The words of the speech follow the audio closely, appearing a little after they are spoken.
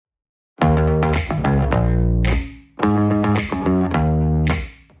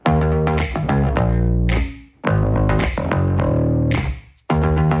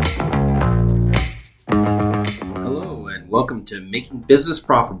to Making Business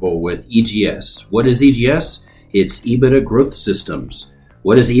Profitable with EGS. What is EGS? It's EBITDA Growth Systems.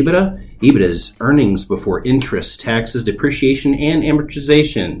 What is EBITDA? EBITDA is earnings before interest, taxes, depreciation, and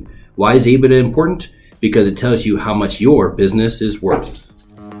amortization. Why is EBITDA important? Because it tells you how much your business is worth.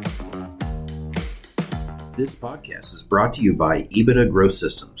 This podcast is brought to you by EBITDA Growth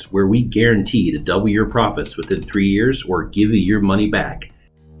Systems, where we guarantee to double your profits within 3 years or give you your money back.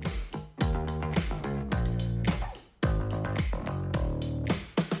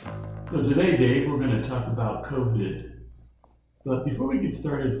 So today, Dave, we're going to talk about COVID. But before we get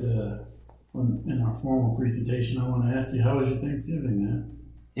started in our formal presentation, I want to ask you, how was your Thanksgiving, man?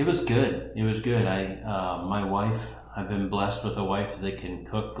 It was good. My wife, I've been blessed with a wife that can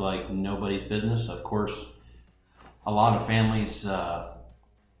cook like nobody's business. Of course, a lot of families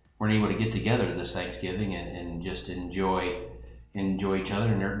weren't able to get together this Thanksgiving and just enjoy each other.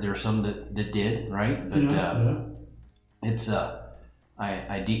 And there are some that did, right? But it's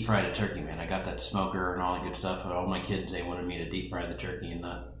I deep fried a turkey, man. I got that smoker and all that good stuff. But all my kids, they wanted me to deep fry the turkey and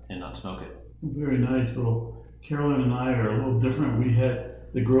not smoke it. Very nice. Well, Carolyn and I are a little different.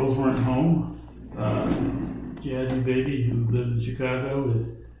 The girls weren't home. Jazzy baby, who lives in Chicago, is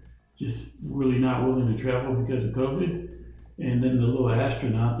just really not willing to travel because of COVID. And then the little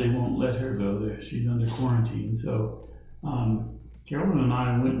astronaut, they won't let her go there. She's under quarantine. So Carolyn and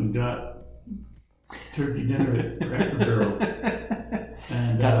I went and got turkey dinner at Cracker Barrel.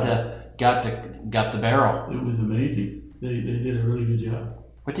 And got the barrel. It was amazing. They did a really good job.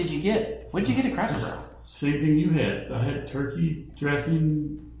 What did you get? What did you get at Cracker Barrel? Same thing you had. I had turkey,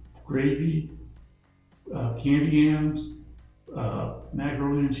 dressing, gravy, candy yams,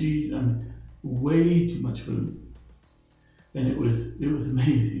 macaroni and cheese. I mean, way too much food, and it was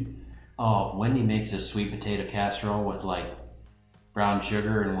amazing. Oh, Wendy makes this sweet potato casserole with like brown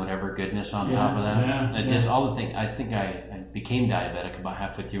sugar and whatever goodness on top of that. Just all the things. I think I became diabetic about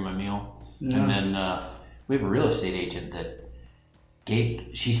halfway through my meal, and then we have a real estate agent that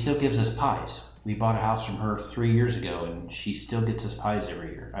she still gives us pies. We bought a house from her 3 years ago, and she still gets us pies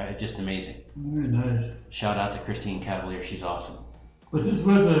every year. Just amazing. Very nice. Shout out to Christine Cavalier. She's awesome. But this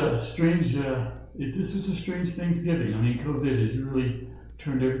was a strange. This was a strange Thanksgiving. I mean, COVID has really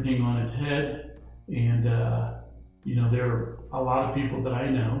turned everything on its head, and there are a lot of people that I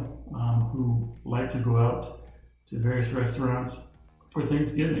know who like to go out to various restaurants for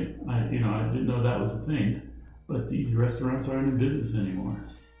Thanksgiving. I didn't know that was a thing, but these restaurants aren't in business anymore.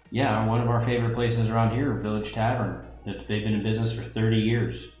 Yeah, one of our favorite places around here, Village Tavern. They've been in business for 30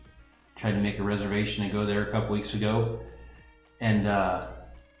 years. Tried to make a reservation to go there a couple weeks ago, and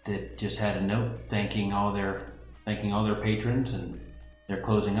that just had a note thanking all their patrons, and they're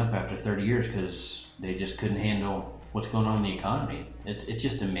closing up after 30 years because they just couldn't handle what's going on in the economy. It's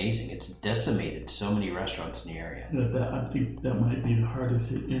just amazing. It's decimated so many restaurants in the area. I think that might be the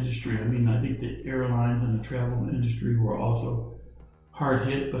hardest hit industry. I mean, I think the airlines and the travel industry were also hard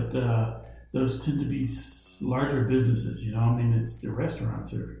hit, but those tend to be larger businesses. I mean, it's the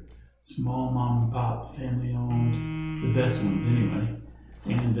restaurants are small mom and pop, family owned, the best ones anyway,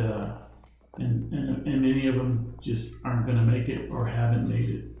 and many of them just aren't going to make it or haven't made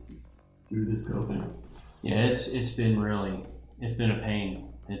it through this COVID. Yeah, it's been a pain.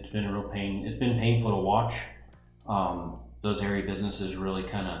 It's been a real pain. It's been painful to watch those area businesses really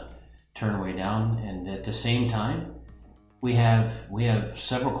kind of turn way down, and at the same time, we have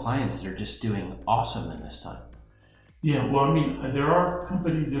several clients that are just doing awesome in this time. Yeah, well, I mean, there are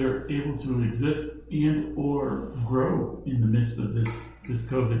companies that are able to exist and or grow in the midst of this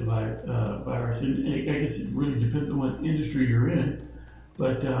COVID virus. And I guess it really depends on what industry you're in.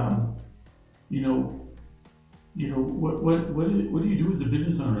 But what do you do as a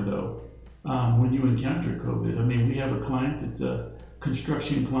business owner though when you encounter COVID? I mean, we have a client that's a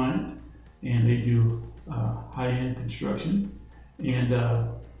construction client, and they do high-end construction, and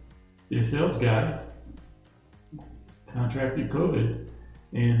their sales guy contracted COVID,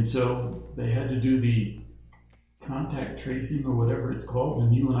 and so they had to do the contact tracing or whatever it's called,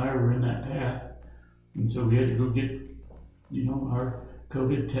 and you and I were in that path, and so we had to go get our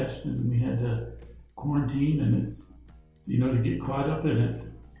COVID test, and we had to quarantine, and it's to get caught up in it.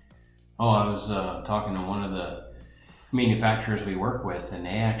 Oh, I was talking to one of the manufacturers we work with, and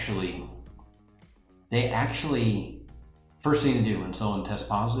they actually first thing to do when someone tests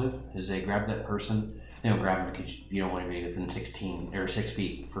positive is they grab that person. They don't grab them because you don't want to be within 16 or 6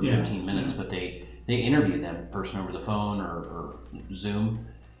 feet for 15 minutes, but they interview that person over the phone or Zoom,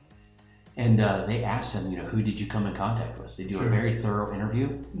 and they ask them, who did you come in contact with? They do a very thorough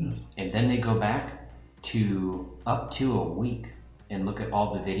interview, and then they go back to up to a week and look at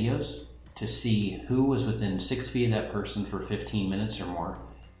all the videos to see who was within 6 feet of that person for 15 minutes or more.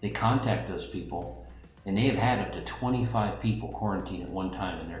 They contact those people, and they have had up to 25 people quarantined at one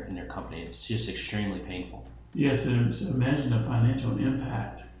time in their company. It's just extremely painful. Yes, and so imagine the financial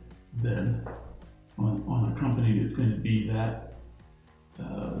impact then on a company that's going to be that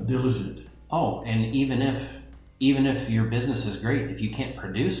diligent. Oh, and even if your business is great, if you can't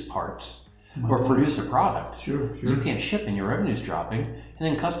produce parts or produce a product, sure. you can't ship and your revenue's dropping, and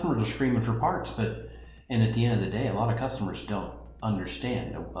then customers are screaming for parts. And at the end of the day, a lot of customers don't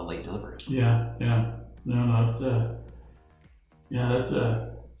understand a late delivery. Yeah. No,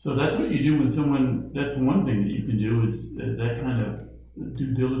 so that's what you do when someone. That's one thing that you can do is that kind of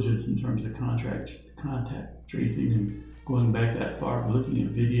due diligence in terms of contact tracing and going back that far, looking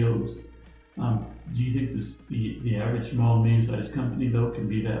at videos. Do you think the average small medium-sized company though can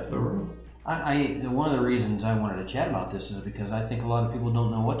be that thorough? One of the reasons I wanted to chat about this is because I think a lot of people don't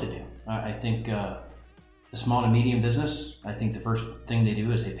know what to do. I think the small to medium business, I think the first thing they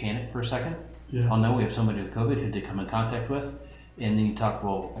do is they panic for a second. Yeah. I'll know we have somebody with COVID who they come in contact with, and then you talk,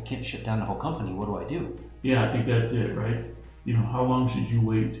 well, I can't shut down the whole company. What do I do? Yeah, I think that's it, right? How long should you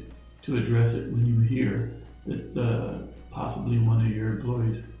wait to address it when you hear that possibly one of your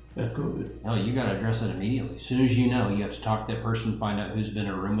employees has COVID? No, you got to address it immediately. As soon as you know, you have to talk to that person, find out who's been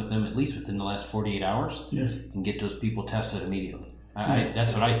in a room with them at least within the last 48 hours. Yes. And get those people tested immediately.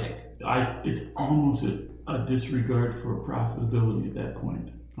 That's what I think. It's almost a disregard for profitability at that point.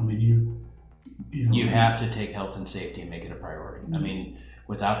 I mean, you have to take health and safety and make it a priority. Mm-hmm. I mean,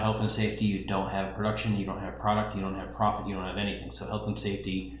 without health and safety, you don't have production, you don't have product, you don't have profit, you don't have anything. So health and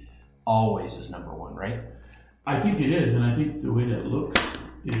safety always is number one, right? I think it is, and I think the way that looks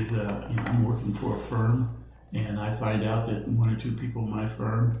is, I'm working for a firm, and I find out that one or two people in my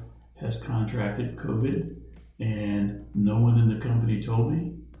firm has contracted COVID, and no one in the company told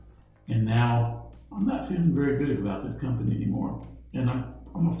me, and now I'm not feeling very good about this company anymore, and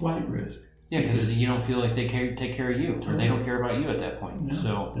I'm a flight risk. Yeah, because you don't feel like they take care of you, or they don't care about you at that point. Yeah,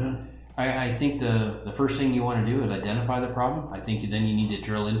 so yeah. I think the first thing you want to do is identify the problem. I think then you need to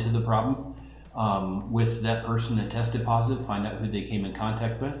drill into the problem with that person that tested positive, find out who they came in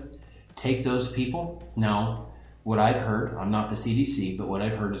contact with, take those people. Now, what I've heard, I'm not the CDC, but what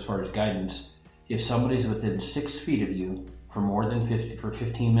I've heard as far as guidance, if somebody's within 6 feet of you for more than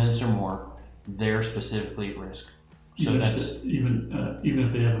 15 minutes or more, they're specifically at risk. So even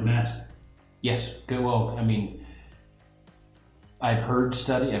if they have a mask. Yes. Good. Well, I mean, I've heard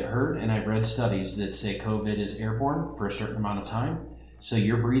and I've read studies that say COVID is airborne for a certain amount of time. So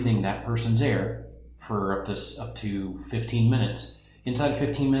you're breathing that person's air for up to 15 minutes. Inside of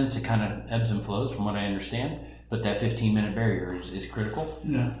 15 minutes, it kind of ebbs and flows, from what I understand. But that 15-minute barrier is critical.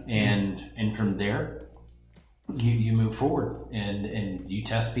 Yeah. And from there, you move forward and you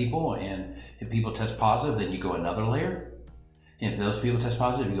test people. And if people test positive, then you go another layer. And if those people test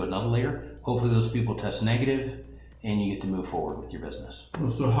positive, you go another layer. Hopefully those people test negative, and you get to move forward with your business. Well,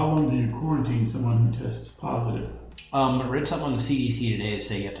 so how long do you quarantine someone who tests positive? I read something on the CDC today that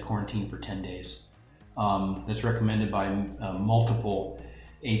say you have to quarantine for 10 days. That's recommended by multiple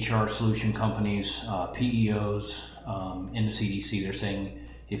HR solution companies, PEOs in the CDC. They're saying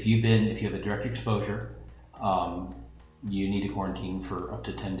if you have a direct exposure, you need to quarantine for up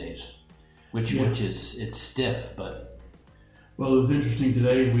to 10 days, which it's stiff, but. Well, it was interesting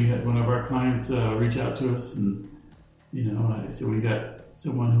today. We had one of our clients reach out to us, and so we got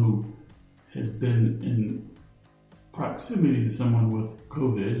someone who has been in proximity to someone with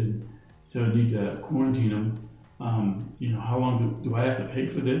COVID, and so need to quarantine them. How long do I have to pay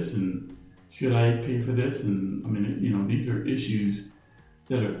for this, and should I pay for this? And I mean, these are issues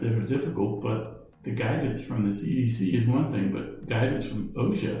that are difficult. But the guidance from the CDC is one thing, but guidance from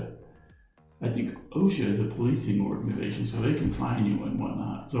OSHA. I think OSHA is a policing organization, so they can fine you and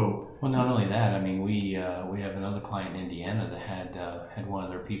whatnot. So, well, not only that, I mean, we have another client in Indiana that had one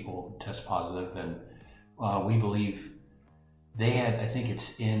of their people test positive, and we believe they had. I think I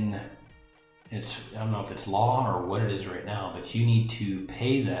don't know if it's law or what it is right now, but you need to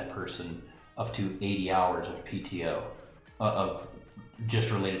pay that person up to 80 hours of PTO of just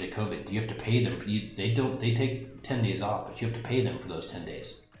related to COVID. You have to pay them. They take 10 days off, but you have to pay them for those 10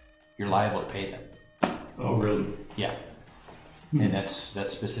 days. You're liable to pay them. Oh, really? Yeah. And that's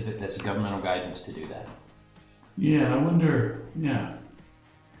specific. That's governmental guidance to do that. Yeah, I wonder. Yeah,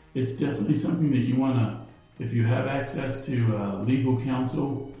 it's definitely something that you want to. If you have access to legal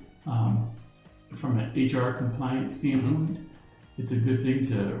counsel from an HR compliance standpoint, it's a good thing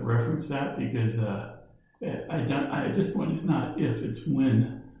to reference that because at this point it's not if, it's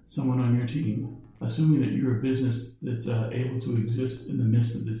when someone on your team, assuming that you're a business that's able to exist in the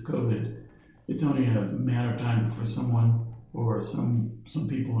midst of this COVID, it's only a matter of time before someone or some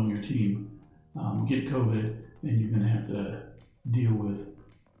people on your team get COVID, and you're going to have to deal with,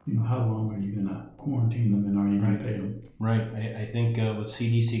 how long are you going to quarantine them, and are you going to pay them? Right. I think with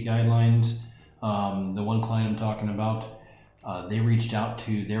CDC guidelines, the one client I'm talking about, they reached out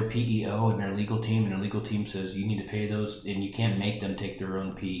to their PEO and their legal team, and their legal team says you need to pay those, and you can't make them take their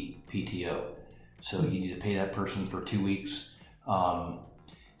own PTO. So you need to pay that person for 2 weeks.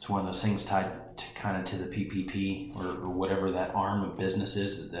 It's one of those things tied to the PPP or whatever that arm of business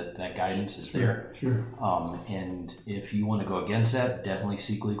is, that guidance is there. Sure. And if you want to go against that, definitely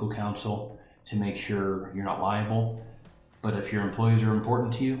seek legal counsel to make sure you're not liable. But if your employees are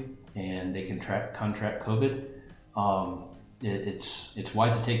important to you and they can contract COVID, it's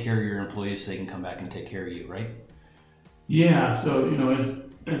wise to take care of your employees so they can come back and take care of you, right? Yeah. So,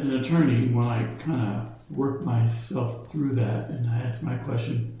 as an attorney, when I kind of work myself through that, and I ask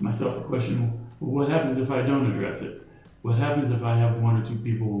myself the question, well, what happens if I don't address it? What happens if I have one or two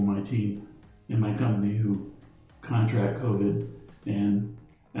people on my team in my company who contract COVID, and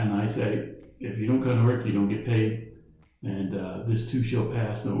I say, if you don't come to work, you don't get paid, and this too shall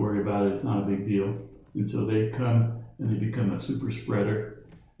pass, don't worry about it, it's not a big deal. And so they come and they become a super spreader,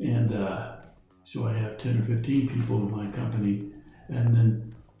 and so I have 10 or 15 people in my company, and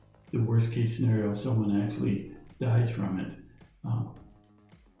then the worst case scenario, someone actually dies from it.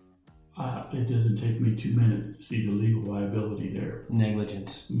 It doesn't take me 2 minutes to see the legal liability there.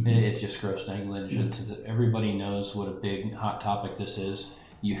 Negligence. Mm-hmm. It's just gross negligence. Yeah. Everybody knows what a big hot topic this is.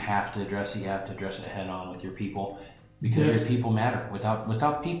 You have to address it. You have to address it head on with your people, because your people matter.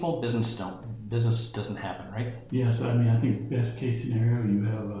 Without people, business doesn't happen, right? Yes, I think best case scenario, you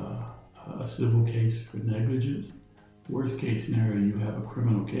have a civil case for negligence. Worst case scenario, you have a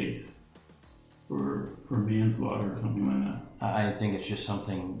criminal case for manslaughter or something like that. I think it's just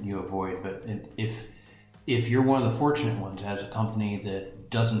something you avoid. But if you're one of the fortunate ones, as a company that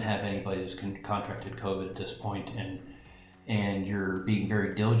doesn't have anybody who's contracted COVID at this point, and you're being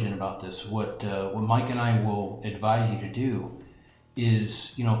very diligent about this, what Mike and I will advise you to do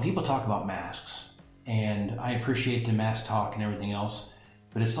is, people talk about masks, and I appreciate the mask talk and everything else,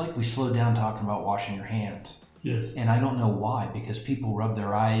 but it's like we slowed down talking about washing your hands. Yes. And I don't know why, because people rub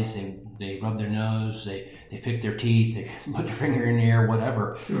their eyes, they rub their nose, they pick their teeth, they put their finger in the air,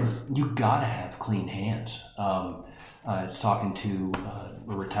 whatever. Sure. You gotta have clean hands. I was talking to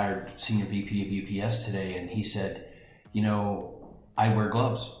a retired senior VP of UPS today, and he said, I wear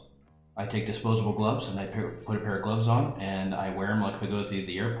gloves. I take disposable gloves and I put a pair of gloves on, and I wear them like if I go to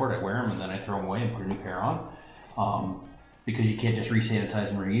the airport, I wear them and then I throw them away and put a new pair on. Because you can't just re-sanitize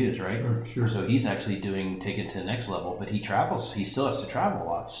and reuse, right? Sure. So he's actually take it to the next level, but he travels. He still has to travel a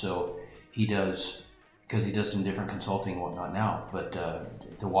lot. So he does, because he does some different consulting and whatnot now, but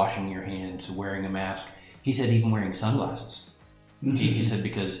the washing your hands, wearing a mask. He said even wearing sunglasses. He said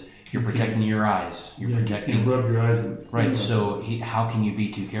because you're protecting your eyes. You're protecting. You can't rub your eyes. Right. So how can you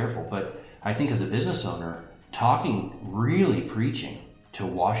be too careful? But I think as a business owner, really preaching to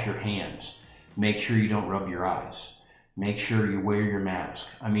wash your hands, make sure you don't rub your eyes. Make sure you wear your mask.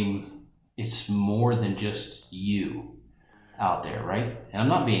 It's more than just you out there, right?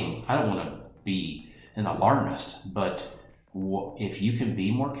 And I don't want to be an alarmist, but if you can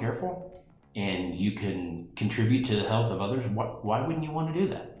be more careful and you can contribute to the health of others, why wouldn't you want to do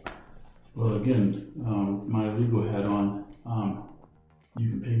that? Well, again, with my legal hat on, you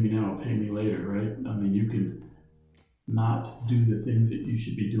can pay me now, pay me later, right? You can not do the things that you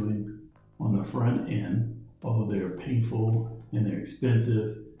should be doing on the front end, although they're painful and they're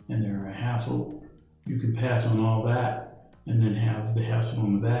expensive and they're a hassle. You can pass on all that and then have the hassle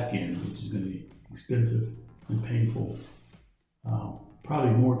on the back end, which is going to be expensive and painful.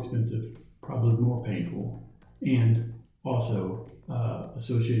 Probably more expensive, probably more painful, and also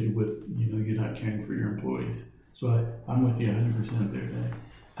associated with, you're not caring for your employees. So I'm with you 100% there, Dave.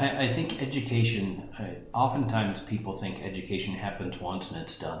 I think education, oftentimes people think education happens once and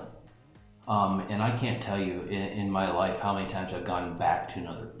it's done. And I can't tell you in my life how many times I've gone back to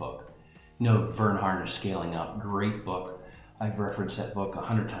another book. Verne Harnish, Scaling Up, great book. I've referenced that book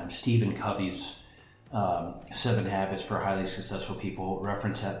 100 times. Stephen Covey's 7 Habits for Highly Successful People,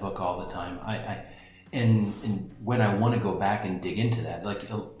 reference that book all the time. And when I want to go back and dig into that, like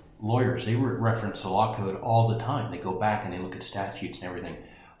lawyers, they reference the law code all the time. They go back and they look at statutes and everything.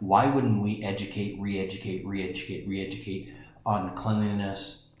 Why wouldn't we educate, re-educate on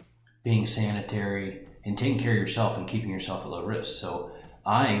cleanliness, being sanitary, and taking care of yourself and keeping yourself at low risk? So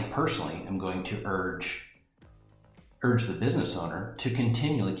I personally am going to urge the business owner to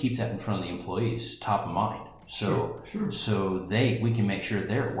continually keep that in front of the employees, top of mind. So, Sure. so we can make sure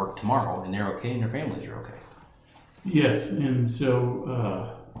they're at work tomorrow and they're okay and their families are okay. Yes, and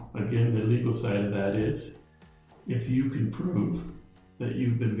so again, the legal side of that is if you can prove that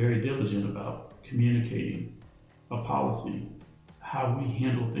you've been very diligent about communicating a policy, how we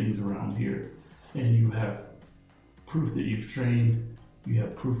handle things around here, and you have proof that you've trained, you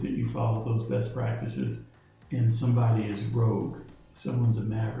have proof that you follow those best practices, and somebody is rogue, someone's a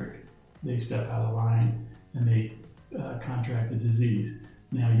maverick, they step out of line and they contract the disease.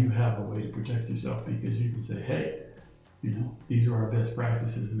 Now you have a way to protect yourself because you can say, hey, these are our best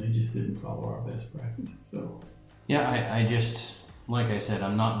practices, and they just didn't follow our best practices. So, yeah, I just, like I said,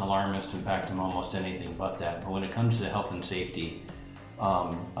 I'm not an alarmist. In fact, I'm almost anything but that. But when it comes to health and safety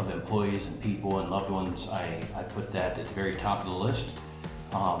of employees and people and loved ones, I put that at the very top of the list.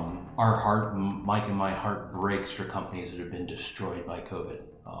 Mike and my heart breaks for companies that have been destroyed by COVID.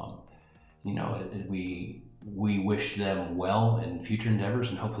 We wish them well in future endeavors,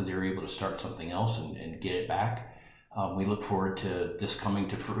 and hopefully they're able to start something else and get it back. We look forward to this coming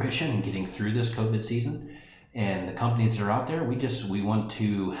to fruition and getting through this COVID season. And the companies that are out there, we want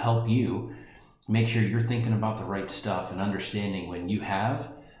to help you make sure you're thinking about the right stuff and understanding when you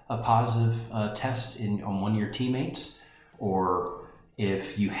have a positive test on one of your teammates, or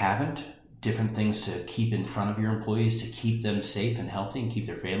if you haven't, different things to keep in front of your employees to keep them safe and healthy and keep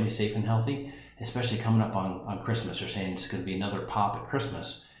their family safe and healthy, especially coming up on Christmas. They're saying it's going to be another pop at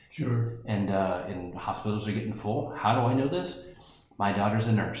Christmas. Sure. And hospitals are getting full. How do I know this? My daughter's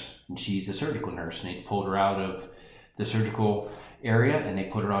a nurse, and she's a surgical nurse, and they pulled her out of the surgical area, and they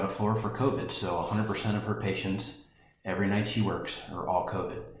put her on a floor for COVID. So 100% of her patients, every night she works, are all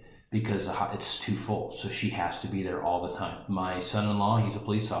COVID because it's too full. So she has to be there all the time. My son-in-law, he's a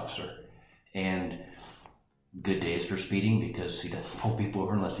police officer, and good days for speeding because he doesn't pull people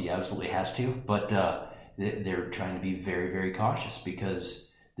over unless he absolutely has to. But they're trying to be very, very cautious because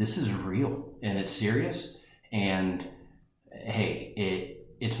this is real and it's serious. And hey,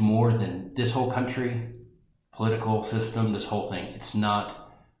 it's more than this whole country, political system, this whole thing. It's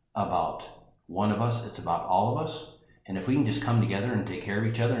not about one of us, it's about all of us. And if we can just come together and take care of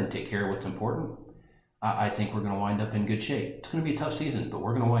each other and take care of what's important, I think we're going to wind up in good shape. It's going to be a tough season, but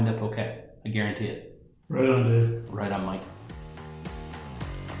we're going to wind up okay. I guarantee it. Right on, Dave. Right on, Mike.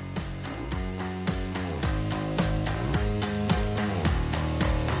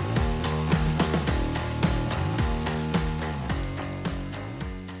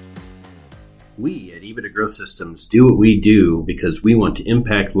 We at EBITDA Growth Systems do what we do because we want to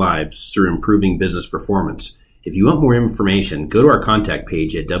impact lives through improving business performance. If you want more information, go to our contact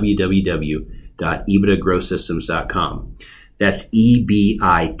page at www.ebitagrowthsystems.com. That's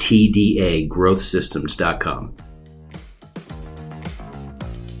EBITDA growthsystems.com.